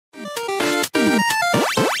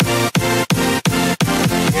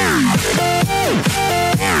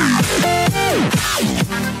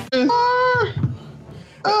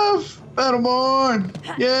Battleborn!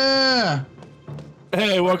 Yeah!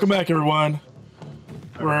 Hey, welcome back, everyone.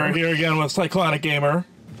 We're here again with Cyclonic Gamer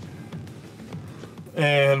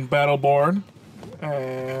and Battleborn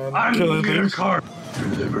and killing things.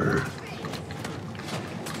 Deliver.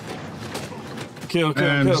 Kill, And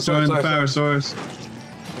kill. destroying the power source.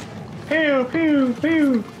 Pew, pew,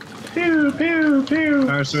 pew. Pew, pew, pew.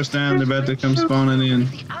 Power source down, they're about to come spawning in.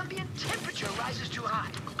 The ambient temperature rises too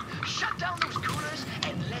hot. Shut down those coolers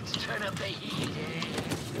and let's turn up the heat.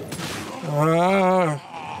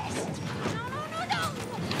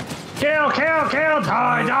 Kill, kill, kill.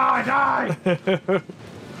 Die, die, die.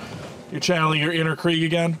 You're channeling your inner Krieg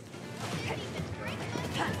again?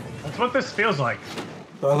 That's what this feels like.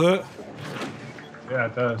 Does it? Yeah,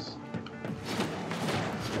 it does.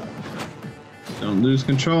 Don't lose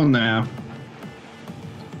control now.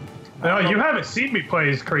 No, you haven't seen me play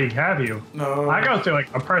as Krieg, have you? No. I go through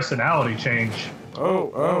like a personality change.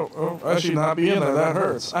 Oh. I should not be in there. That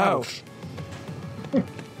hurts. Ouch.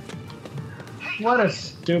 What a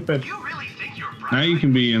stupid. You really think your Now you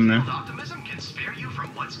can be in there. optimism can spare you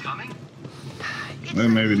from what's coming? Well,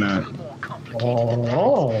 maybe not.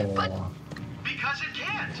 Oh. Because it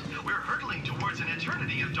can't. We're hurtling towards an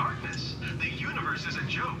eternity of darkness. The universe is a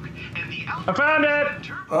joke, and the I found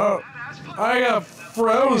it. Oh, I got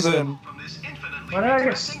frozen. From this infinitely Why did I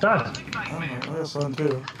get stuck? I guess one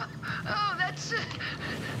too. Oh, that's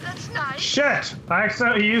nice. Shit! I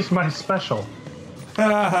accidentally used my special.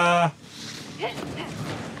 Haha.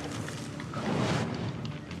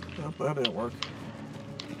 Nope, that didn't work.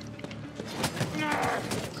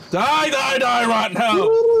 Die, rotten hell!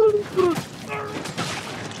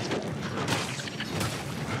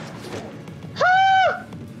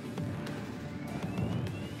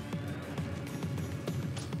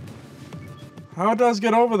 How does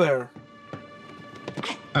get over there?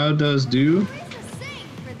 How does do?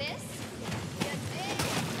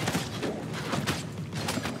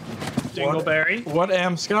 Dingleberry. What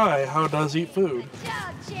am Sky? How does eat food? Good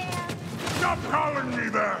job, champ. Stop calling me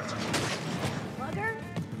that! Mugger?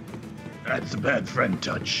 That's a bad friend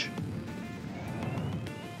touch.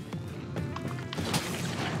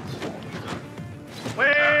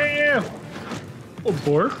 Way! Oh,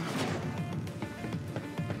 boy.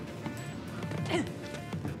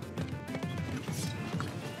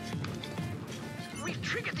 We've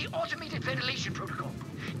triggered the automated ventilation protocol.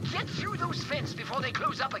 Get through those vents before they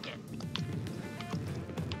close up again.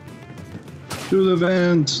 To the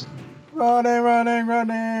vent. Running, I'm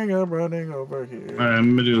running over here. Alright,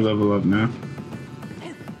 I'm gonna do level up now.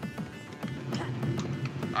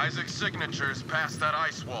 Isaac's signature's past that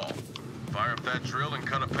ice wall. Fire up that drill and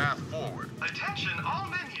cut a path forward. Attention, all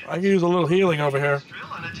minions. I can use a little healing over here. Drill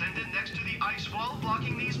unattended next to the ice wall,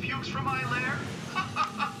 blocking these pukes from my lair.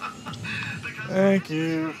 Because Thank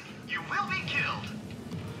you. you will be killed.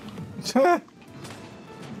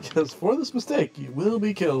 Because for this mistake, you will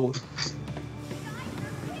be killed.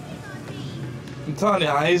 I'm telling you,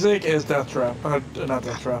 Isaac is Death Trap. Not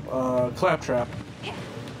Death Trap. Claptrap.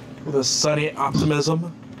 With his sunny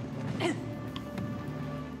optimism.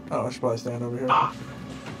 Oh, I should probably stand over here.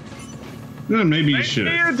 Then maybe you Thank should.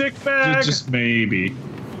 you, dick bag. Just maybe.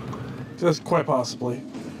 Just quite possibly.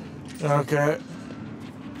 Okay.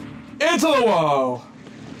 Into the wall!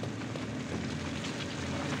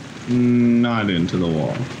 Not into the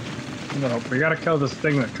wall. No, we gotta kill this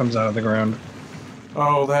thing that comes out of the ground.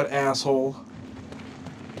 Oh, that asshole.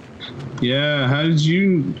 Yeah, how did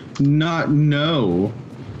you not know?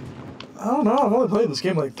 I don't know, I've only played this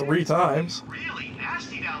game like 3 times. Really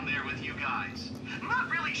nasty down there with you guys. I'm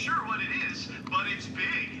not really sure what it is, but it's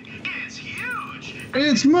big. It's huge.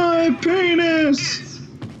 It's my penis!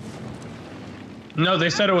 No,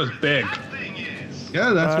 they said it was big. That thing is.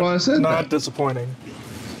 Yeah, that's why I said Not that. disappointing.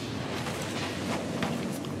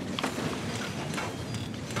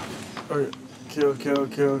 Okay,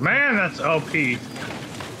 kill. Man, that's OP.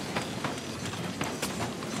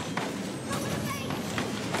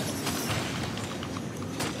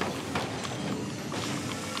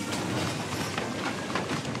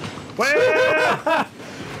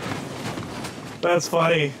 That's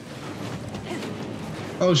funny.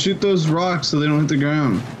 Oh, shoot those rocks so they don't hit the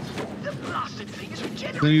ground. The blasted thing is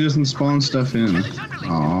regenerating. Then he doesn't spawn stuff in. Its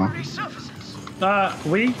underlings Aw. temporary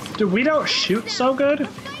surfaces. We don't shoot so good.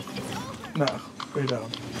 No, we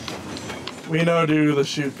don't. We know do the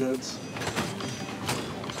shoot goods.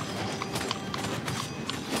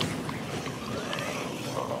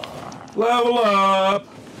 Level up!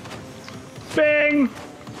 Bing!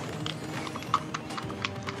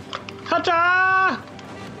 Ta-ta!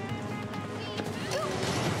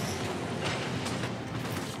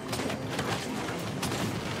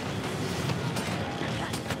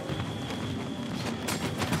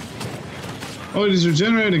 Oh, he's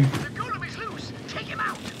regenerating. The golem is loose. Take him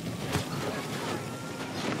out.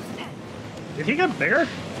 Did he get bigger?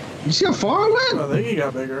 You see how far I went? I think he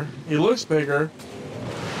got bigger. He looks bigger.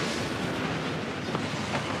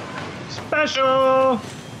 Special!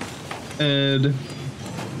 Ed.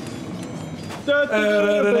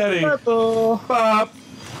 Eddie. Special. Bop.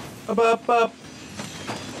 A bop bop.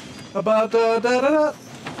 A ba da da da da.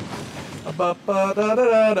 A ba ba da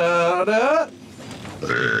da da da.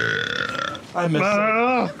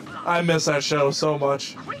 I miss that show so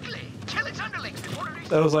much. Quickly, kill its underlings before it reaches.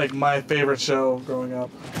 That was like my favorite show growing up.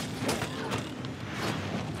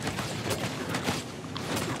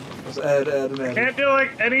 It was Ed, and Eddie. Can't do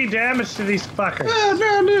like any damage to these fuckers. Yeah,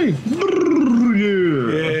 Dandy.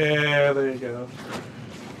 Yeah. Yeah, there you go.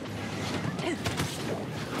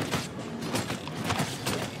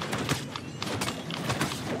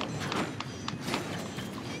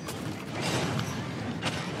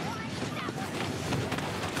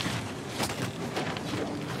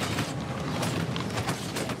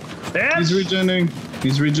 He's regenning.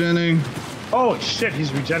 He's regenning. Oh shit,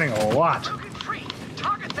 he's regenning a lot. Token free.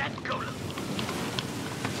 Target that golem.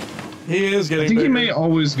 He is getting I think bigger. he may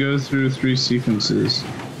always go through 3 sequences.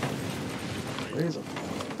 He's a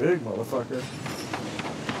big motherfucker.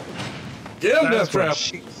 Get him, Death Trap!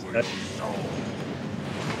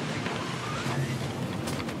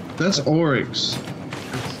 That's Oryx.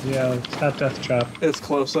 Yeah, it's not Death Trap. It's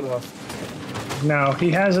close enough. No, he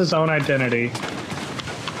has his own identity.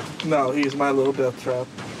 No, he's my little Death Trap.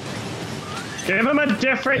 Give him a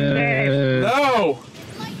different name. No!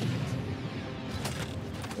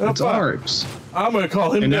 It's Up, Oryx. I'm gonna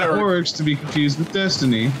call him And not Derek. Oryx to be confused with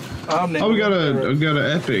Destiny. I'm Oh, we got naming him Derek.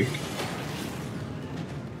 an epic.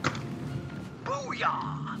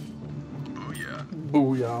 Booyah. Booyah.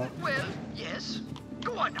 Booyah. Well, yes.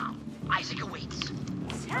 Go on now. Isaac awaits.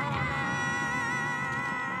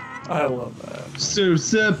 I love that. So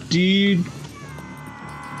sup, dude?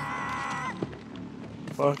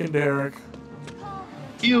 Fucking Derek.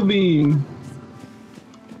 Heal beam.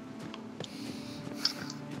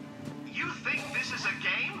 You think this is a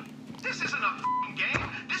game? This isn't a f***ing game.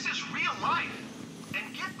 This is real life.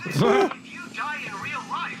 And get this, if you die in real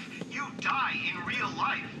life, you die in real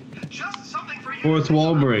life. Just something for you. Fourth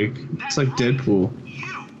wall break. It's like Deadpool.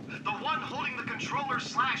 You, the one holding the controller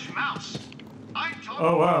 / mouse. I'm talking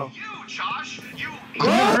Oh, wow. to you, Josh. You. I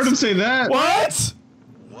never heard him say that. What?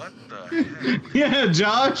 What the heck? Yeah,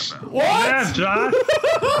 Josh. What? Yeah, Josh.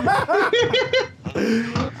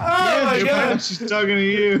 Oh my Your god! punch is talking to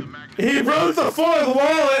you. He broke the fourth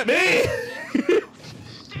wall at me!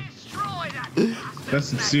 Destroy that. That's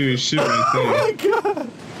some serious shit right Oh my god!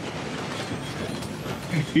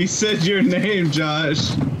 there. He said your name,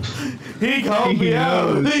 Josh. He called me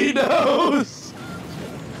out. knows. He knows.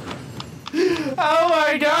 Oh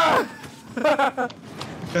my god!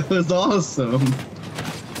 That was awesome.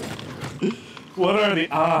 What are the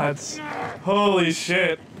odds? Holy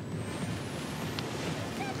shit.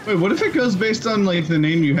 Wait, what if it goes based on like the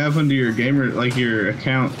name you have under your gamer, like your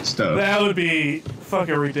account stuff? That would be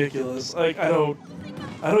fucking ridiculous. Like, I don't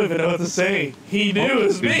even know what to say. He knew it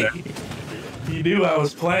was me. He knew I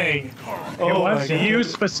was playing. It Oh my wants god. you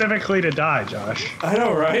specifically to die, Josh. I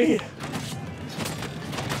know, right?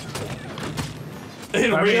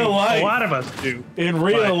 In I real mean, life. a lot of us do. In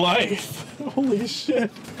real but- life. Holy shit.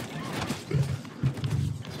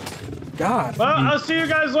 God. Well, I'll see you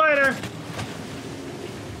guys later.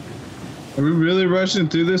 Are we really rushing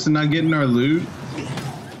through this and not getting our loot?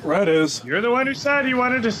 Right is. You're the one who said you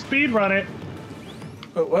wanted to speed run it.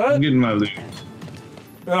 What? I'm getting my loot.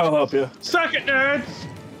 I'll help you. Suck it, nerds.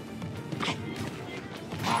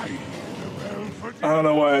 I don't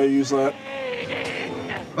know why I use that.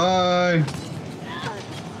 Bye.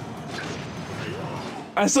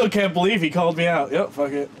 I still can't believe he called me out. Yep,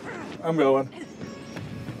 fuck it. I'm going.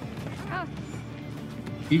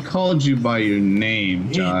 He called you by your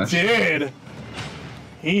name, Josh. He did.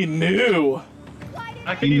 He knew.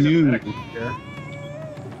 I can He use a knew. medic here.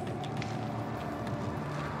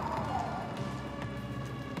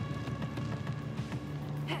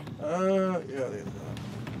 Yeah, they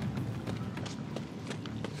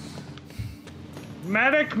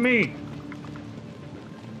Medic me.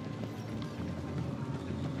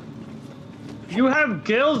 You have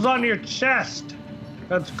gills on your chest.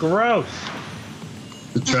 That's gross.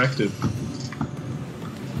 Attractive.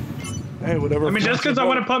 Hey, whatever. I mean, just because I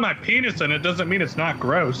want to put my penis in it doesn't mean it's not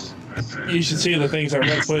gross. You should see the things our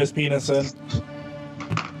Rick put his penis in.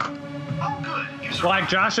 Oh, good. You survived. Like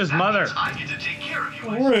Josh's That mother. means I get to take care of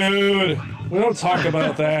you. Rude. We don't talk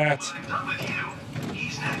about that. I'm done with you.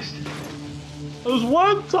 He's next. There was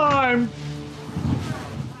one time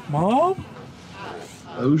Mom?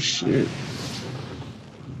 Oh shit.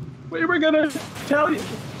 We were gonna tell you.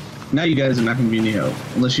 Now you guys are not gonna be any help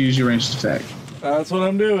unless you use your ranged attack. That's what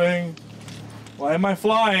I'm doing. Why am I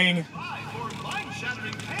flying? For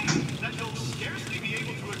mind-shattering pain that you'll scarcely be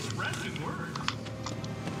able to express in words.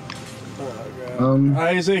 Oh, God.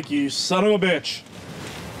 Isaac, you son of a bitch.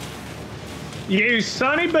 You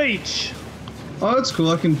sunny beach. Oh, that's cool.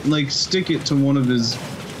 I can like stick it to one of his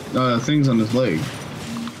things on his leg.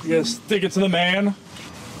 You gotta stick it to the man.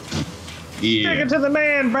 Yeah. Stick it to the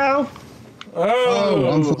man, bro. Oh,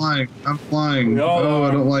 I'm flying. I'm flying. Oh,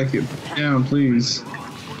 I don't like it. Put me down, please.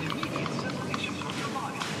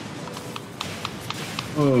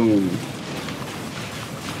 Oh.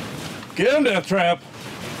 Get him, Death Trap.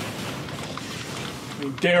 I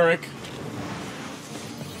mean, Derek.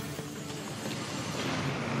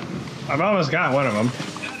 I've almost got one of them.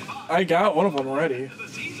 I got one of them already.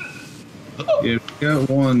 Yeah, you got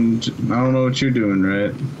one. I don't know what you're doing,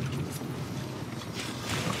 right?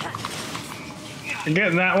 You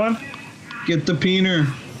getting that one? Get the peener.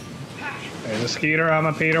 There's a skeeter on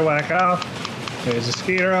my Peter, whack it off. There's a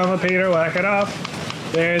skeeter on my Peter, whack it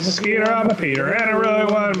off. There's a skeeter on my Peter, and I really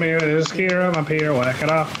want me. There's a skeeter on my Peter, whack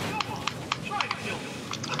it off.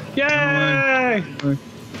 Yay!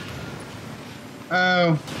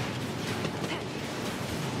 Oh.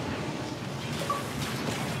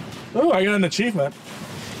 Oh, I got an achievement.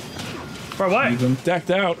 For what?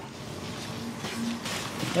 Decked out.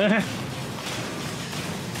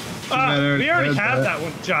 We already had that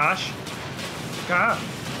one, Josh. God.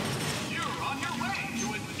 You're on your way to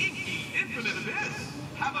an inky, infinite abyss.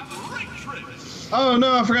 Have a great trip. Oh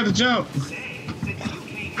no, I forgot to jump.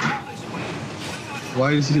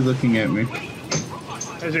 Why is he looking at me?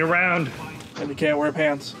 Is he around? And you can't wear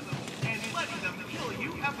pants.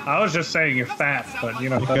 I was just saying you're fat, but you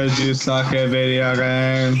know. Because you suck at video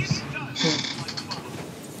games.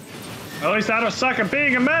 At least I don't suck at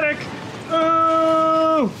being a medic.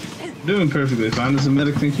 Oh! Doing perfectly fine as a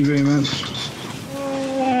medic, thank you very much.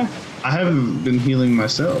 I haven't been healing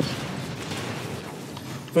myself.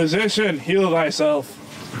 Physician, heal thyself.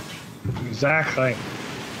 Exactly.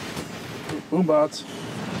 Boombots.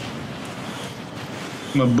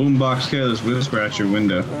 I'm a boombox careless whisper at your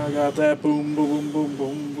window. I got that boom, boom, boom,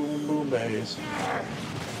 boom, boom, boom bass.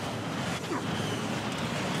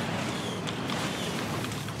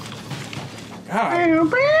 God.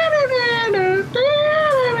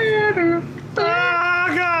 Oh,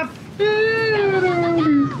 God!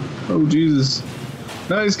 Oh, Jesus.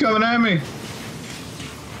 No, he's coming at me.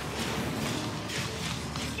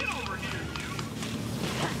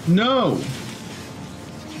 No.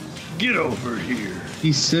 Get over here.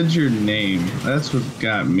 He said your name. That's what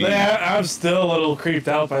got me. Yeah, I'm still a little creeped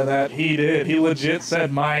out by that. He did. He legit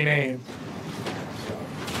said my name.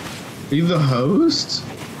 Are you the host?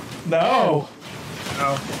 No. Oh.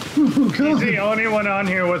 Oh, He's God. the only one on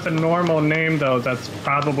here with a normal name, though, that's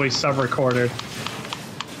probably sub-recorded.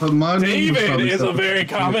 But my name was David probably is a something. very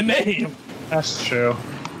common name. That's true.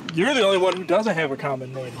 You're the only one who doesn't have a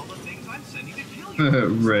common name.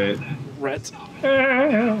 Right. Rhett.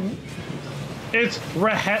 It's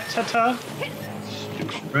Rahetata.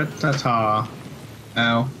 Rat-ta-ta.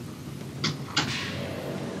 Ow.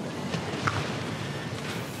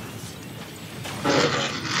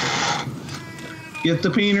 Get the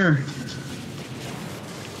peener.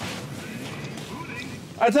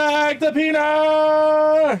 Attack the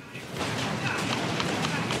peanut!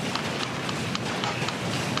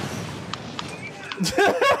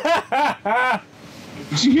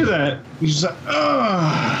 Did you hear that? You just like,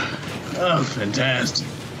 oh, fantastic.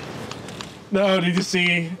 No, did you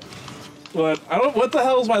see what? I don't. What the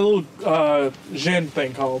hell is my little Jin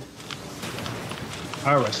thing called?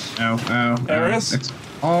 Iris. Ow, ow, ow. Eris? It's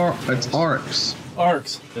Arcs.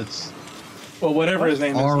 Arcs. It's Well, whatever his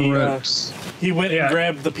name is. Arcs. He went and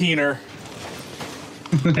grabbed the peener.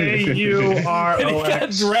 And he got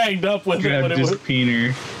A-U-R-O-X. dragged up with it when Grabbed it his was.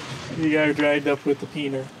 peener. He got dragged up with the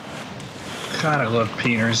peener. God, I love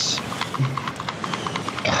peeners.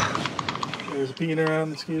 There's a peener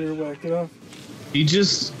on the scooter. Whacked it off. He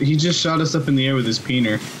just shot us up in the air with his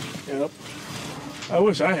peener. Yep. I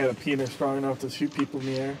wish I had a peener strong enough to shoot people in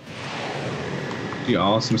the air. Be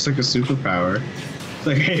awesome. It's like a superpower. It's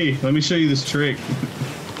like, hey, let me show you this trick.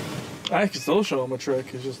 I can still show him a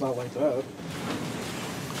trick. It's just not like that.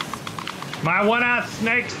 My one-eyed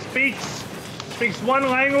snake speaks one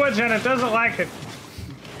language and it doesn't like it.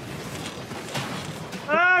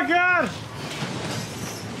 Oh, God!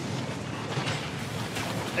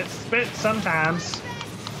 It spits sometimes.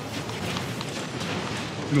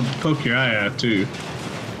 It'll poke your eye out, too.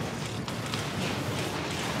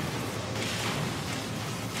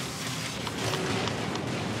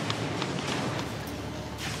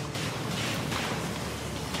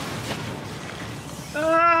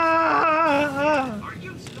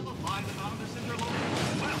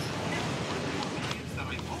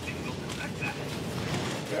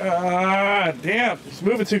 Damn. He's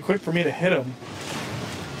moving too quick for me to hit him.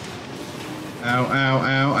 Ow, ow,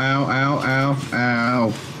 ow, ow, ow, ow,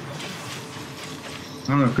 ow. I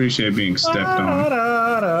don't appreciate being stepped on.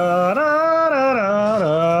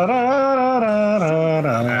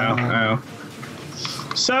 Ow, ow.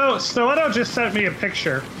 So, Stiletto just sent me a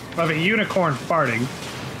picture of a unicorn farting.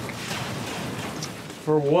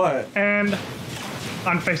 For what? And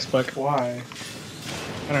on Facebook. Why?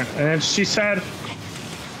 I don't know. And she said,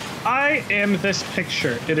 I am this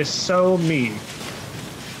picture. It is so me.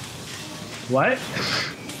 What?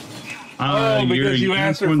 Because you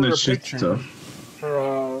asked her for a shit picture. stuff.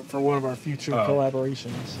 For one of our future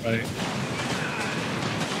collaborations. Right.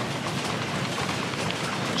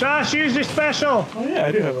 Josh, use your special. Oh yeah,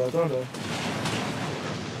 I do have that, don't I?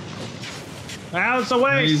 How's the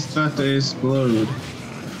waist? He's about to explode.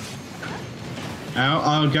 Ow,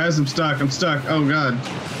 oh guys, I'm stuck, oh god.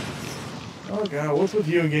 Oh god, what's with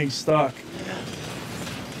you and getting stuck?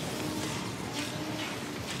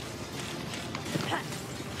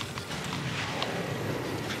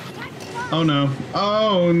 Oh no,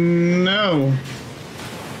 oh no.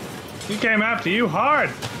 He came after you hard.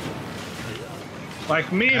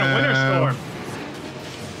 Like me in a winter storm.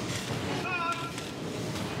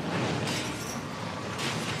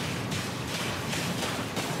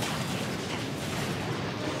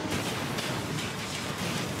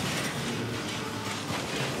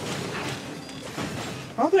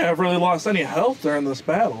 I don't think I've really lost any health during this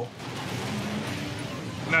battle.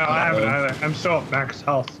 No, I haven't either. I'm still at max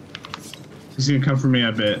health. He's gonna come for me,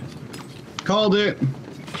 I bet. Called it.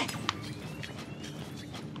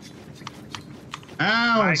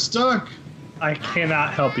 Ow, I'm stuck. I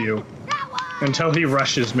cannot help you until he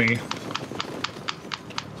rushes me.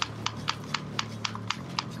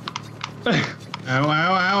 Ow, ow, ow,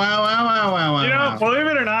 ow, ow, ow, ow, You know, ow. believe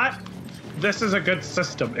it or not, this is a good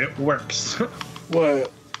system. It works.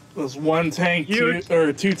 What? There's one tank, two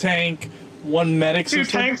tank, one medic Two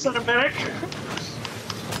system? tanks and a medic.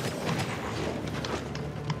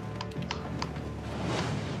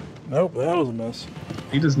 Nope, that was a miss.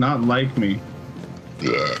 He does not like me.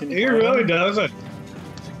 He really doesn't.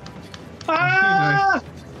 Ah!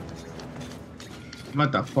 I'm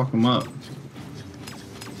about to fuck him up.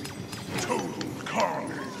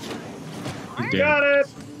 He dead. Got it.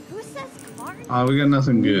 Who says carnage? Oh, we got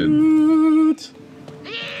nothing good.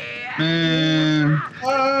 Man.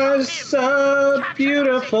 Oh, so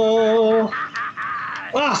beautiful.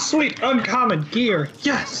 Ah, sweet uncommon gear.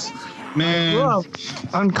 Yes. Man. Love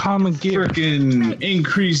uncommon gear. Frickin'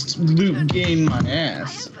 increased loot gain my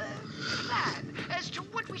ass. As to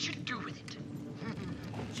what we should do with it.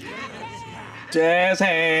 Jazz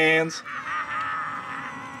hands.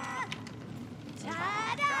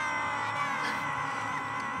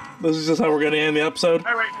 This is just how we're gonna end the episode.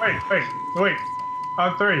 Wait.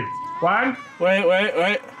 On three. One,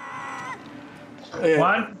 Wait. Okay.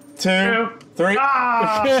 1, 2, 3.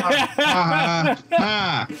 Ah!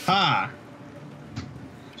 Ha.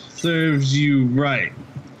 Serves you right.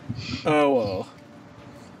 Oh well.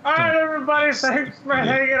 All right, everybody. Thanks for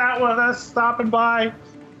hanging out with us, stopping by.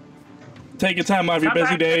 Take your time out of your Come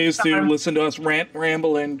busy back days next to time. listen to us rant,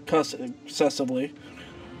 ramble, and cuss excessively.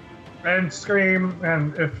 And scream.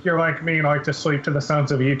 And if you're like me and like to sleep to the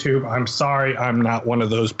sounds of YouTube, I'm sorry, I'm not one of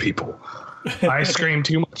those people. I scream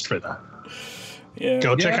too much for that. Yeah.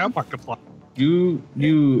 Go check out Markiplier.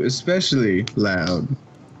 You especially loud.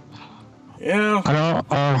 Yeah.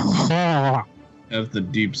 Have the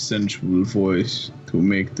deep sensual voice to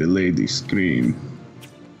make the lady scream.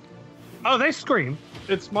 Oh, they scream.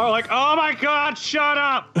 It's more like, oh my god, shut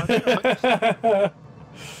up!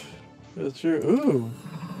 That's true. Ooh.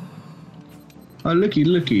 Oh,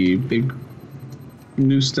 looky, big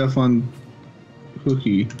new stuff on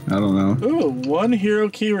Hooky. I don't know. Ooh, one hero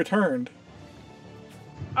key returned.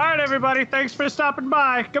 Alright, everybody, thanks for stopping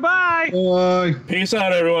by. Goodbye! Bye. Peace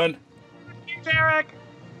out, everyone. Derek!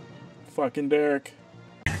 Fucking Derek.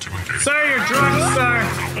 Sir, you're drunk, sir!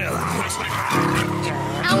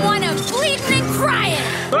 I want to bleeding and crying.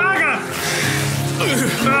 Ah,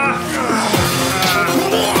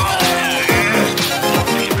 God.